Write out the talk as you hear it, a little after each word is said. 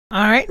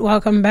All right,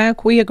 welcome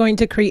back. We are going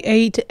to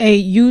create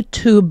a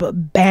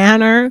YouTube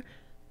banner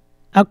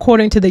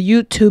according to the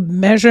YouTube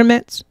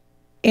measurements.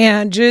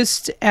 And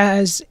just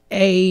as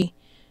a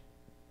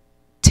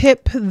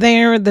tip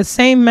there, the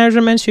same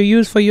measurements you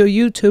use for your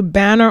YouTube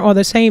banner or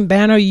the same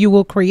banner you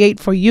will create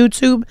for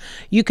YouTube,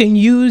 you can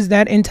use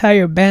that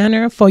entire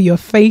banner for your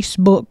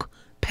Facebook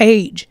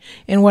page.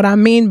 And what I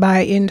mean by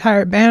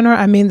entire banner,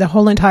 I mean the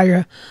whole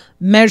entire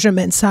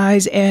measurement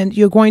size. And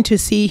you're going to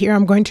see here,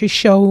 I'm going to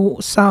show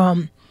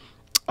some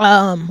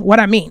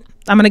what I mean.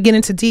 I'm going to get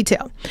into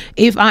detail.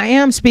 If I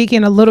am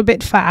speaking a little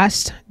bit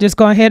fast, just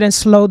go ahead and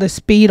slow the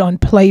speed on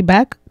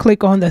playback.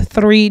 Click on the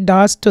three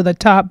dots to the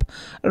top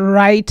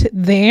right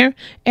there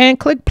and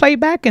click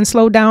playback and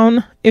slow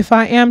down if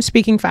I am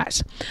speaking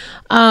fast.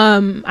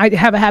 I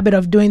have a habit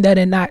of doing that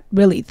and not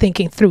really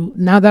thinking through.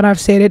 Now that I've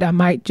said it, I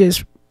might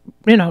just,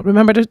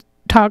 remember to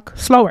talk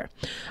slower.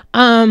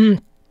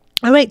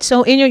 All right,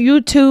 so in your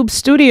YouTube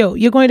studio,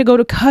 you're going to go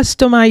to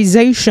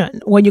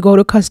customization. When you go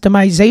to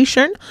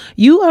customization,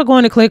 you are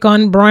going to click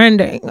on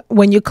branding.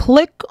 When you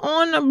click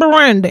on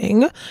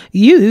branding,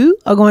 you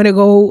are going to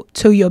go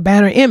to your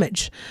banner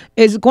image.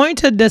 It's going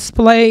to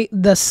display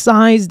the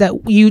size that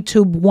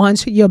YouTube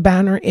wants your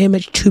banner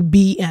image to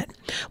be in.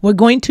 We're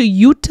going to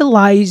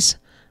utilize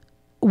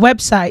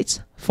websites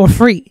for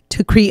free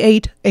to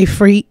create a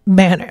free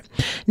banner.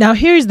 Now,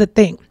 here's the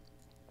thing.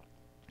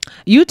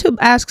 YouTube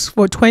asks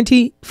for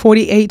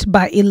 2048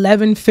 by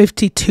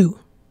 1152.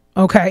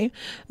 Okay.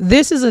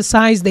 This is a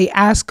size they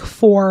ask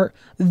for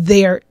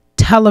their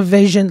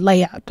television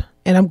layout.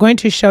 And I'm going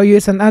to show you,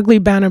 it's an ugly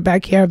banner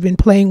back here. I've been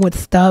playing with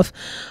stuff.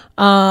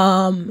 But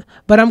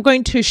I'm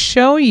going to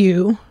show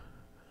you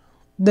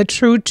the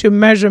true to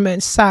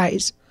measurement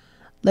size.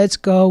 Let's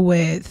go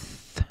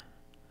with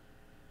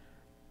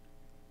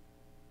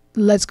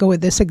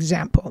this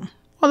example.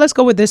 Well, let's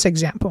go with this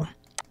example.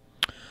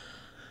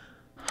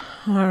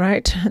 All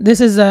right. This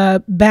is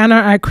a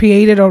banner I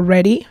created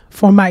already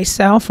for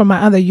myself, for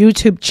my other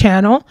YouTube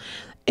channel.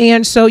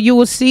 And so you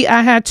will see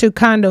I had to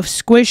kind of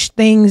squish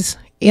things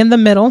in the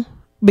middle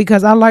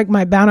because I like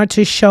my banner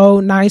to show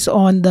nice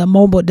on the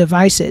mobile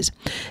devices.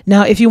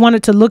 Now, if you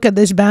wanted to look at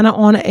this banner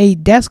on a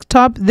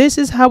desktop, this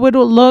is how it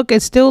will look.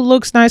 It still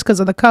looks nice because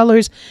of the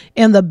colors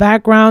in the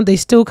background. They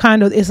still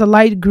kind of, it's a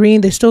light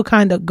green. They still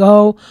kind of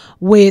go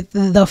with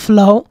the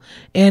flow.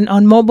 And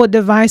on mobile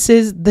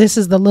devices, this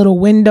is the little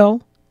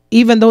window.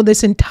 Even though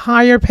this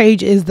entire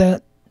page is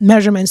the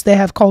measurements they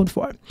have called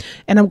for.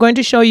 And I'm going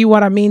to show you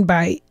what I mean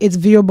by it's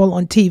viewable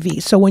on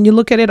TV. So when you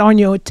look at it on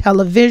your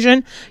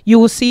television, you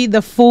will see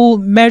the full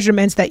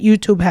measurements that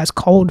YouTube has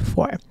called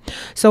for.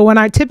 So when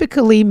I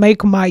typically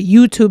make my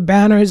YouTube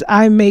banners,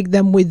 I make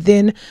them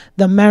within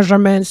the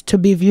measurements to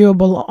be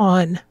viewable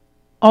on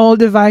all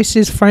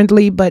devices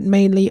friendly, but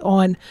mainly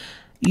on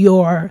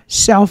your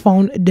cell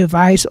phone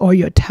device or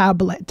your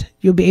tablet.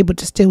 You'll be able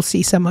to still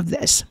see some of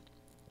this.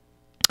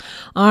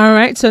 All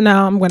right, so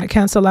now I'm going to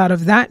cancel out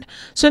of that.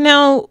 So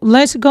now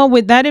let's go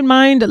with that in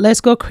mind.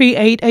 Let's go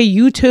create a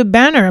YouTube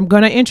banner. I'm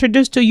going to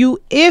introduce to you,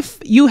 if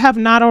you have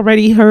not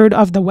already heard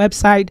of the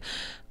website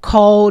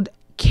called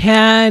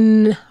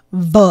Canva.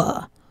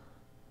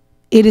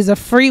 It is a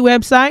free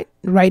website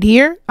right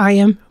here. I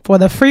am for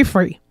the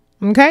free.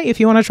 Okay, if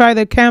you want to try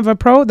the Canva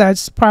Pro,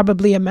 that's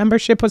probably a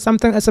membership or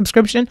something, a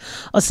subscription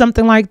or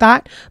something like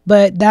that.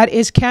 But that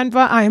is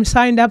Canva. I am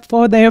signed up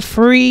for their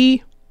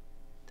free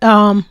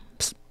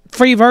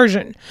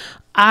version.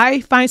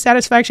 I find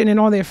satisfaction in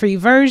all their free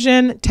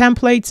version,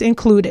 templates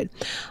included.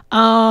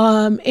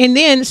 And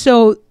then,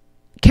 so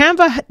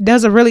Canva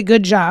does a really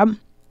good job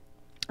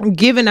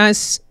giving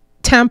us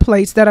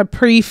templates that are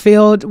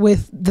pre-filled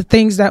with the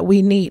things that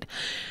we need.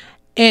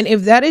 And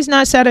if that is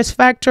not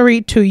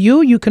satisfactory to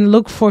you, you can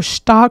look for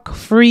stock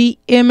free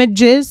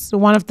images.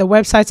 One of the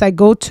websites I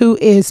go to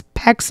is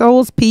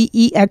Pexels,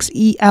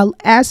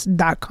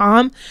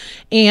 PEXELS.com.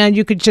 And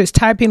you could just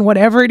type in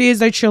whatever it is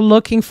that you're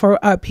looking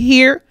for up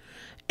here.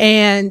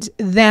 And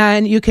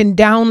then you can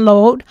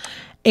download.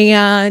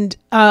 And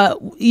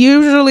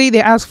usually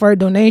they ask for a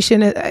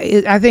donation.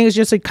 I think it's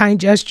just a kind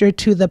gesture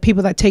to the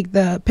people that take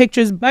the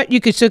pictures, but you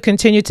could still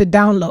continue to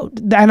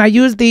download. And I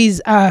use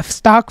these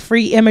stock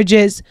free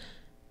images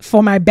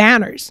for my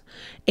banners.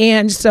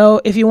 And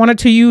so if you wanted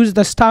to use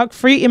the stock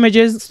free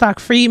images,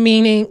 stock free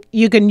meaning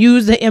you can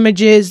use the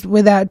images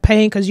without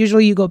paying, because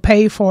usually you go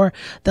pay for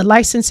the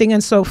licensing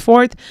and so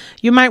forth.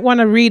 You might want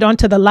to read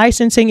onto the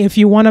licensing if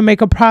you want to make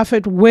a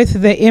profit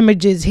with the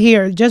images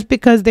here. Just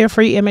because they're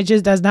free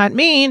images does not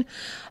mean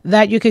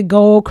that you could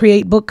go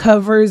create book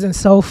covers and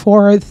so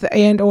forth,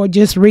 and or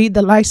just read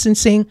the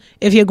licensing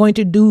if you're going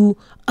to do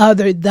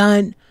other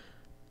than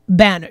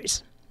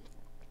banners.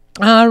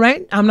 All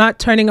right, I'm not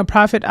turning a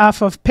profit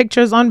off of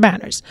pictures on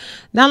banners.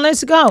 Now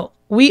let's go.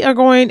 We are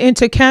going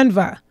into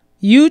Canva.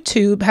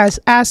 YouTube has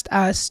asked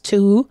us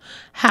to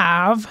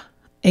have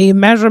a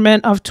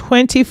measurement of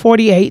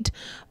 2048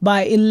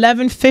 by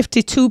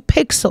 1152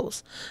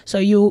 pixels. So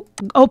you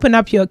open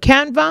up your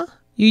Canva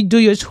You do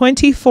your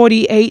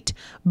 2048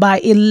 by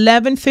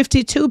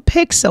 1152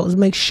 pixels.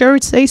 Make sure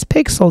it says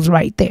pixels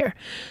right there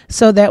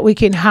so that we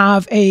can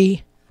have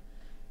a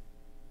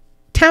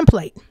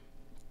template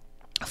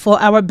for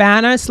our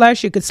banner.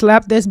 Slash, you could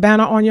slap this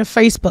banner on your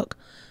Facebook.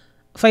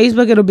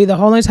 It'll be the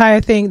whole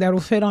entire thing that will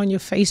fit on your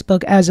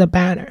Facebook as a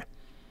banner.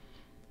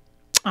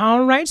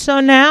 All right, so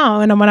now,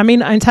 and when I mean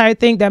the entire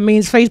thing, that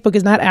means Facebook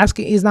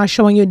is not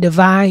showing you a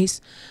device.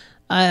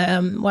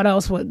 What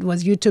else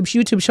was YouTube?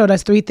 YouTube showed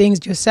us 3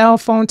 things: your cell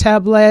phone,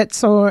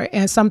 tablets,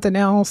 and something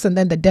else, and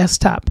then the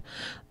desktop.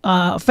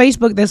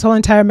 Facebook, this whole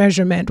entire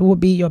measurement will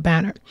be your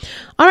banner.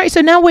 All right, so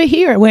now we're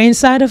here. We're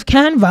inside of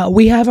Canva.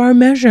 We have our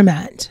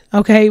measurement.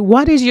 Okay,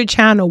 what is your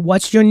channel?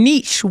 What's your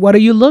niche? What are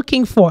you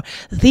looking for?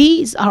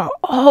 These are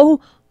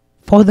all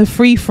for the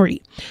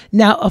free.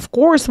 Now, of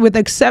course, with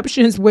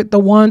exceptions, with the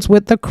ones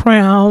with the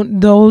crown,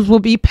 those will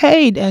be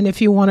paid. And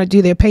if you want to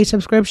do their paid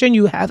subscription,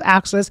 you have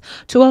access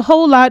to a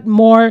whole lot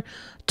more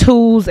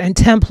tools and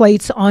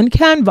templates on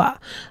Canva.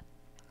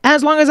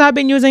 As long as I've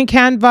been using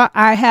Canva,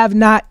 I have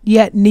not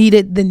yet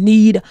needed the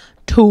need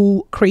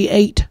to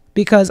create,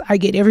 because I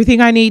get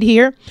everything I need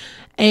here.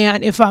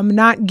 And if I'm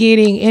not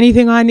getting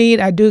anything I need,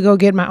 I do go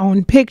get my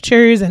own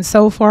pictures and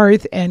so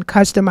forth and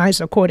customize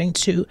according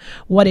to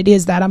what it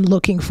is that I'm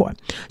looking for.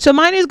 So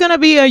mine is going to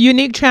be a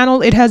unique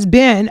channel. It has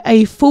been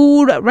a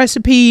food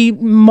recipe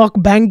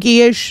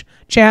mukbang-ish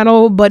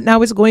channel, but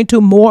now it's going to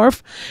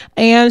morph.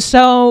 And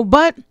so,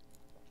 but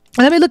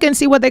let me look and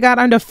see what they got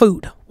under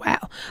food.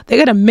 Wow, they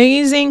got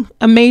amazing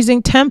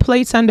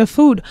templates under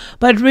food.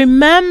 But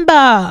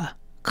remember,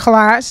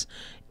 class,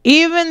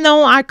 even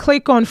though I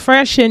click on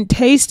fresh and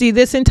tasty,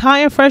 this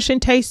entire fresh and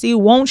tasty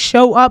won't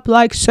show up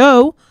like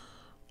so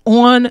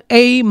on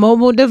a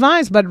mobile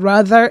device, but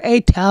rather a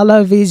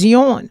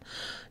television.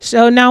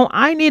 So now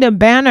I need a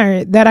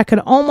banner that I can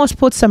almost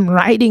put some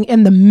writing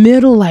in the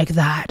middle like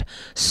that,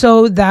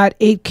 so that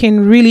it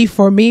can really,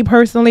 for me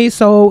personally,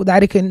 so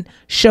that it can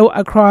show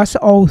across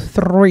all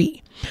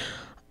 3.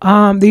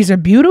 These are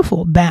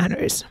beautiful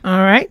banners.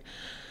 All right.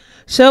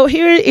 So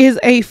here is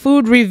a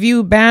food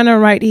review banner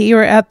right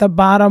here at the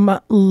bottom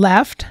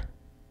left.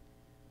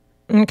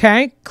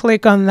 Okay,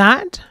 click on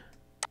that.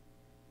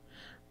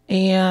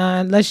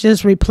 And let's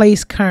just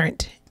replace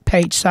current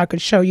page so I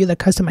could show you the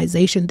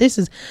customization. This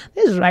is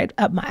right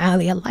up my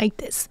alley. I like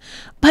this.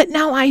 But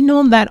now I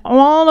know that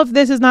all of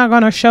this is not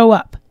going to show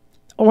up.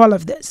 All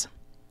of this.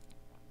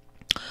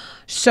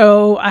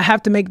 So I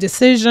have to make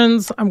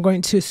decisions. I'm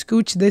going to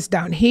scooch this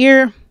down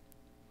here.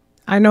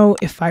 I know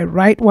if I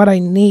write what I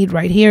need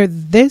right here,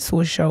 this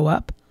will show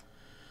up.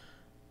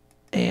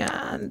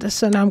 And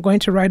so now I'm going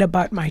to write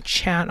about my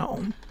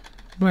channel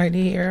right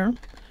here.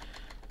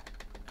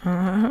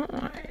 All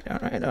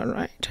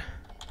right.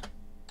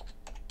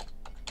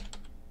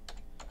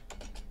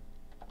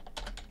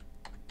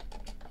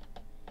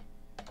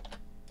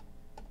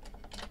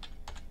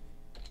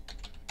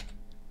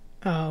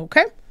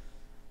 Okay.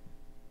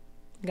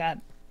 Got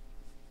it.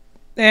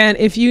 And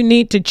if you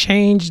need to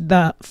change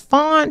the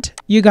font,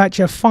 you got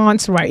your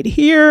fonts right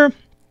here.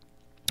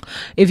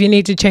 If you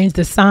need to change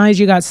the size,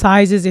 you got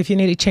sizes. If you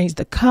need to change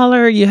the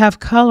color, you have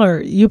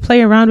color. You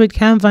play around with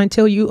Canva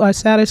until you are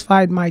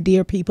satisfied, my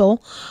dear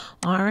people.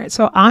 All right.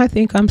 So I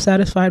think I'm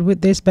satisfied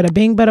with this. Bada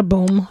bing, bada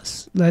boom.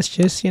 Let's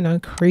just,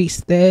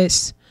 increase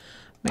this.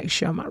 Make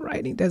sure my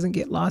writing doesn't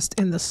get lost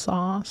in the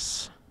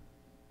sauce.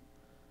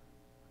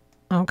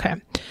 Okay.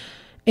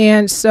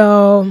 And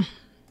so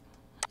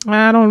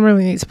I don't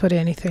really need to put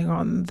anything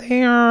on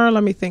there.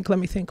 Let me think.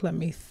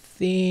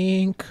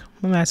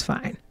 Well, that's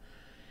fine.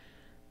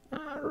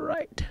 All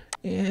right.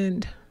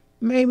 And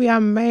maybe I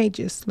may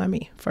just, let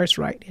me first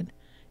write it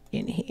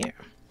in here.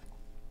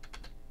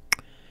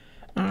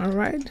 All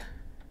right.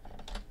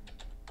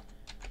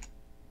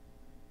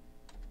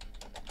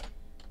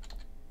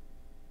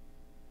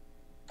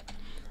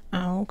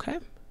 Okay.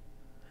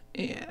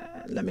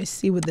 Yeah, let me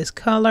see with this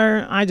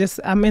color.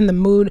 I'm in the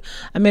mood.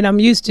 I mean, I'm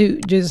used to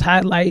just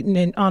highlighting,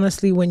 and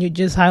honestly, when you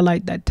just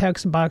highlight that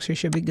text box, you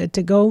should be good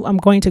to go. I'm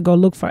going to go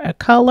look for a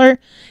color.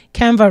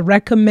 Canva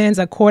recommends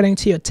according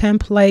to your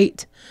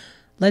template.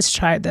 Let's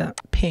try the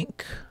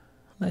pink.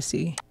 Let's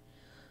see,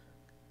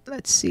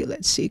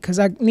 because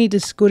I need to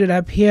scoot it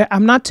up here.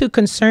 I'm not too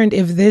concerned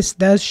if this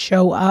does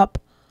show up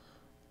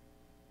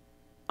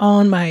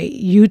on my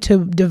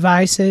YouTube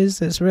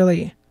devices. It's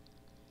really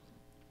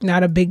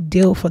not a big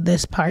deal for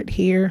this part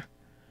here.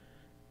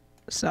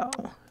 So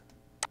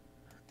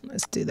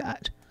let's do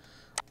that.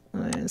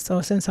 And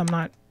so since I'm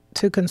not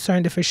too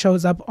concerned if it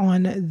shows up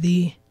on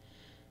the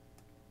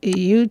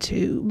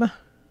YouTube,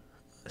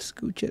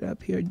 scooch it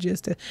up here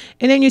just to,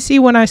 and then you see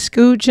when I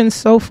scooch and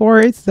so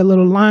forth, the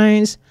little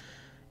lines,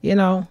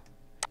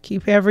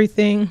 keep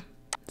everything.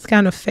 It's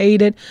kind of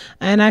faded,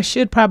 and I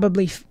should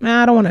probably,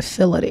 I don't want to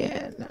fill it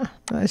in.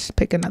 Let's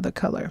pick another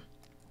color.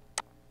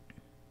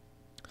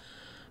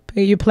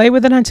 You play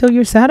with it until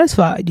you're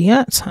satisfied.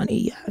 Yes,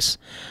 honey, yes.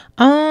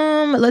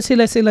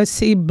 Let's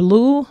see,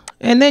 blue.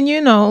 And then,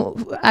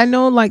 I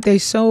know like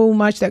there's so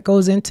much that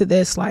goes into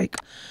this, like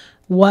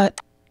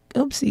what,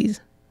 oopsies,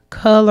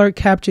 color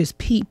captures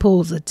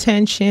people's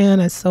attention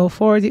and so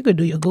forth. You could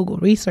do your Google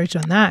research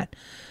on that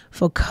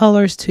for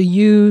colors to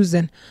use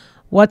and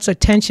what's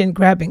attention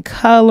grabbing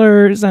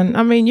colors. And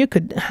I mean, you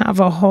could have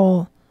a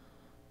whole,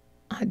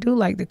 I do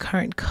like the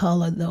current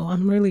color though.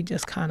 I'm really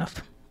just kind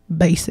of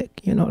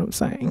basic, you know what I'm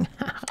saying?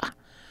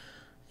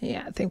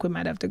 Yeah, I think we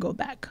might have to go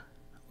back.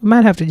 We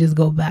might have to just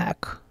go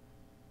back.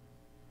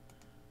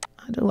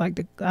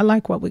 I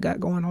like what we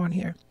got going on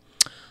here.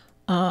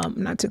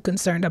 Not too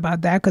concerned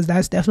about that because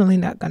that's definitely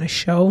not going to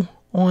show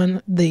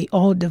on the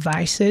old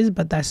devices,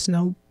 but that's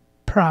no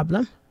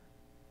problem.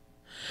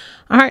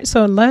 All right,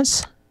 so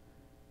let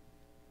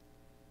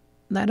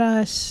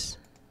us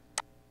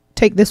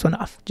take this one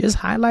off. Just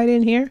highlight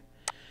in here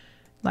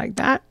like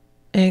that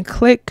and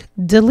click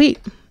delete.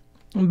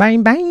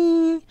 Bang,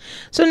 bang.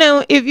 So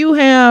now if you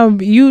have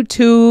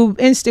YouTube,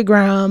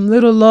 Instagram,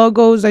 little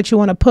logos that you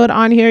want to put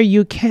on here,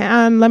 you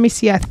can. Let me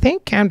see. I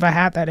think Canva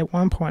had that at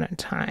one point in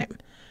time.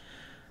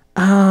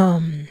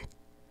 I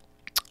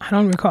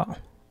don't recall,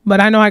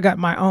 but I know I got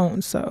my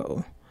own.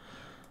 So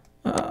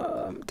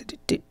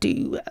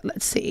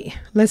let's see.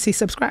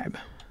 Subscribe.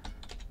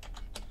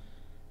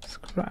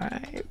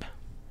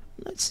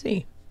 Let's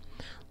see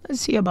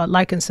about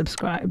like and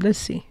subscribe. Let's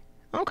see.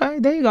 Okay,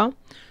 there you go.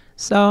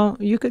 So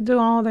you could do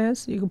all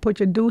this. You can put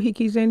your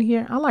doohickeys in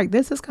here. I like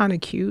this. Is kind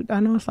of cute. I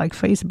know it's like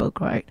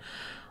Facebook, right?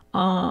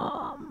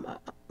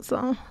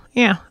 So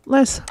yeah,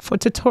 let's for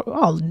tutorial.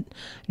 Oh,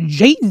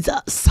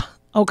 Jesus.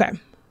 Okay.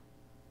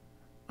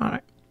 All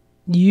right.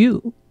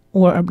 You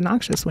were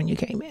obnoxious when you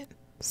came in,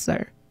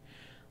 sir.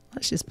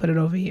 Let's just put it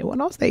over here. What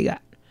else they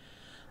got?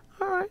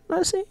 All right.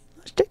 Let's see.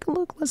 Let's take a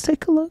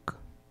look.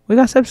 We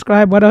got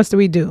subscribe. What else do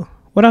we do?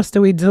 What else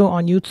do we do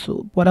on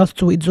YouTube? What else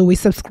do we do? We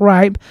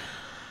subscribe.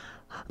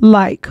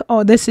 Like,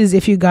 oh, this is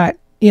if you got,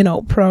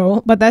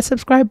 pro, but that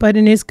subscribe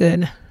button is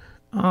good.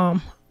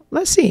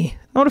 Let's see.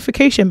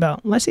 Notification bell.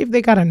 Let's see if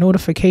they got a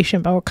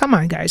notification bell. Come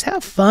on, guys.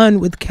 Have fun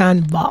with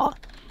Canva.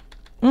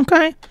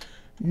 Okay.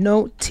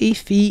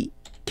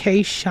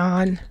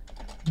 Notification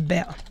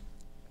bell.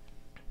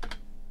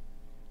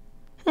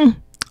 Look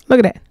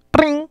at that.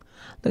 Bring. Look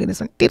at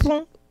this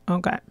one.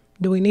 Okay.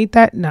 Do we need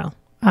that? No.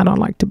 I don't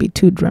like to be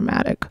too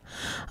dramatic.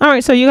 All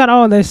right. So you got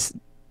all this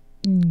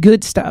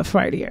good stuff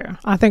right here.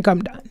 I think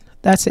I'm done.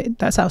 That's it.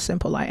 That's how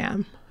simple I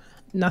am.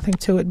 Nothing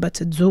to it but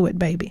to do it,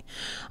 baby.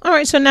 All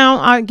right. So now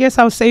I guess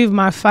I'll save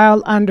my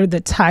file under the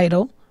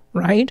title,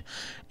 right?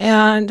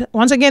 And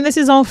once again, this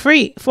is all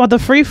free for the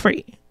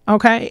free.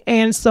 Okay.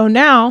 And so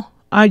now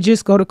I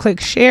just go to click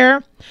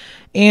share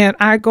and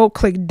I go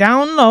click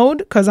download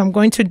because I'm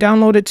going to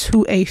download it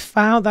to a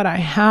file that I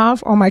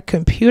have on my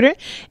computer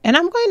and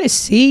I'm going to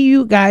see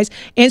you guys.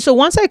 And so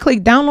once I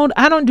click download,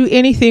 I don't do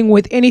anything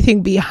with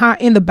anything behind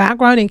in the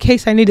background in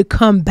case I need to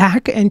come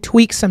back and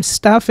tweak some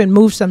stuff and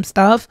move some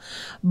stuff.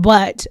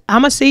 But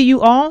I'm going to see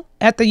you all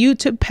at the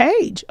YouTube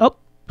page. Oh,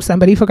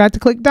 somebody forgot to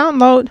click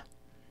download.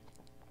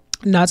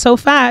 Not so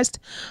fast.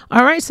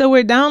 All right, so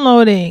we're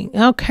downloading.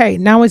 Okay,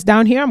 now it's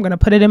down here. I'm going to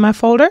put it in my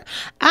folder.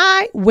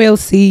 I will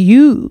see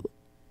you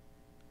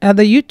at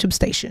the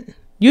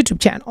YouTube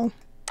channel.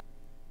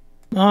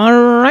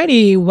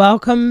 Alrighty,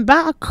 welcome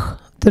back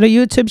to the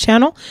YouTube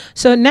channel.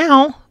 So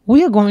now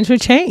we are going to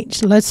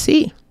change. Let's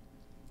see.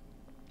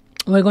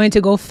 We're going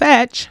to go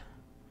fetch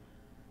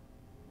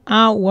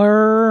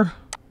our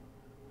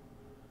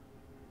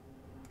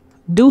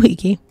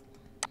doohickey.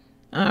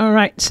 All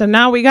right, so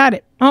now we got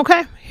it.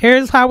 Okay,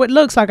 here's how it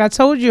looks. Like I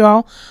told you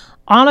all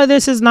of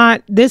this is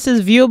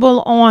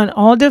viewable on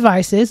all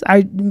devices.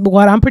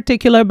 What I'm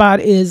particular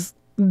about is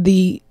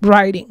the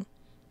writing.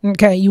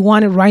 Okay, you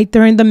want it right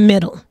there in the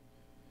middle.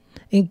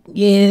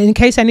 In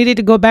case I needed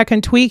to go back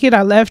and tweak it,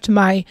 I left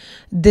my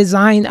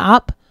design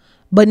up.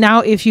 But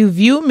now if you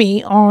view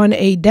me on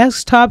a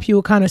desktop, you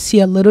will kind of see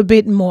a little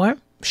bit more.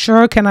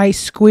 Sure, can I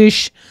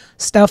squish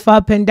stuff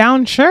up and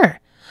down? Sure.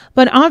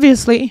 But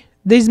obviously,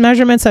 these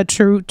measurements are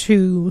true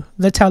to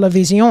the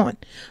television.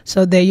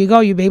 So there you go.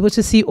 You'll be able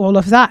to see all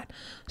of that.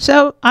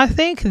 So I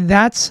think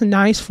that's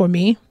nice for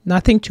me.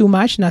 Nothing too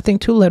much, nothing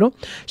too little.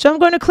 So I'm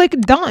going to click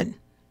done.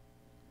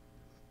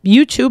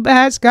 YouTube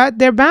has got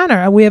their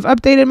banner. We have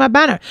updated my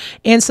banner.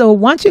 And so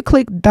once you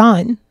click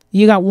done,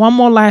 you got one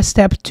more last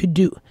step to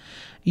do.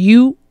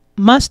 You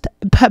must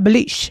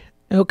publish.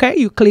 Okay,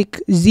 you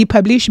click the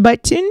publish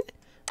button.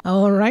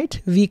 All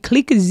right, we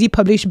click the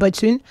publish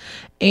button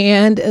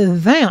and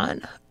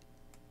then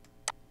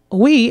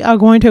we are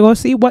going to go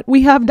see what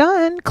we have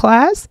done,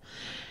 class.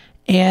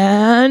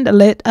 And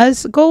let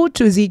us go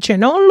to the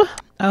channel.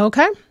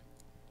 Okay.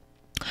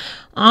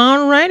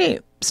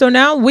 Alrighty. So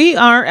now we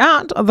are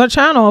at the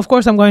channel. Of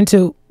course, I'm going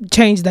to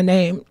change the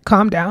name.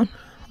 Calm down.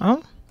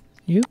 Oh,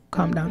 you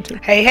calm down too.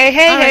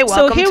 Hey,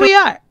 welcome. So here we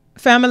are,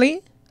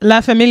 family.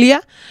 La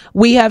Familia.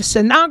 We have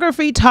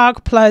sonography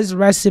talk plus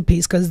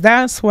recipes because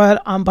that's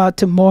what I'm about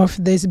to morph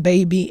this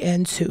baby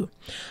into.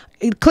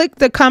 click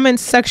the comment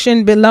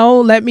section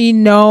below. Let me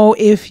know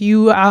if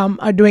you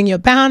are doing your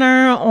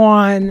banner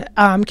on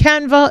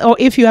Canva, or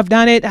if you have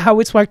done it, how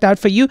it's worked out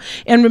for you.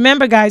 And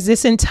remember, guys,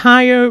 this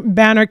entire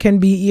banner can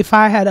be, if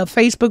I had a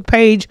Facebook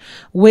page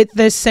with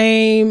the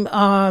same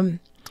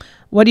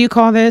what do you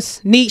call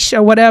this, niche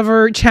or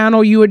whatever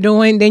channel you were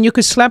doing, then you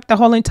could slap the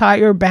whole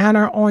entire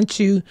banner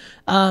onto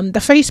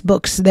the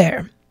Facebooks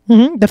there.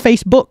 The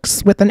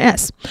Facebooks with an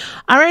S.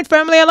 All right,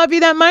 family, I love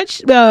you that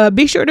much.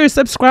 Be sure to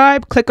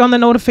subscribe, click on the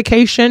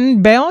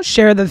notification bell,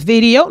 share the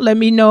video. Let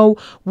me know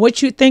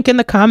what you think in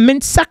the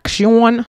comment section.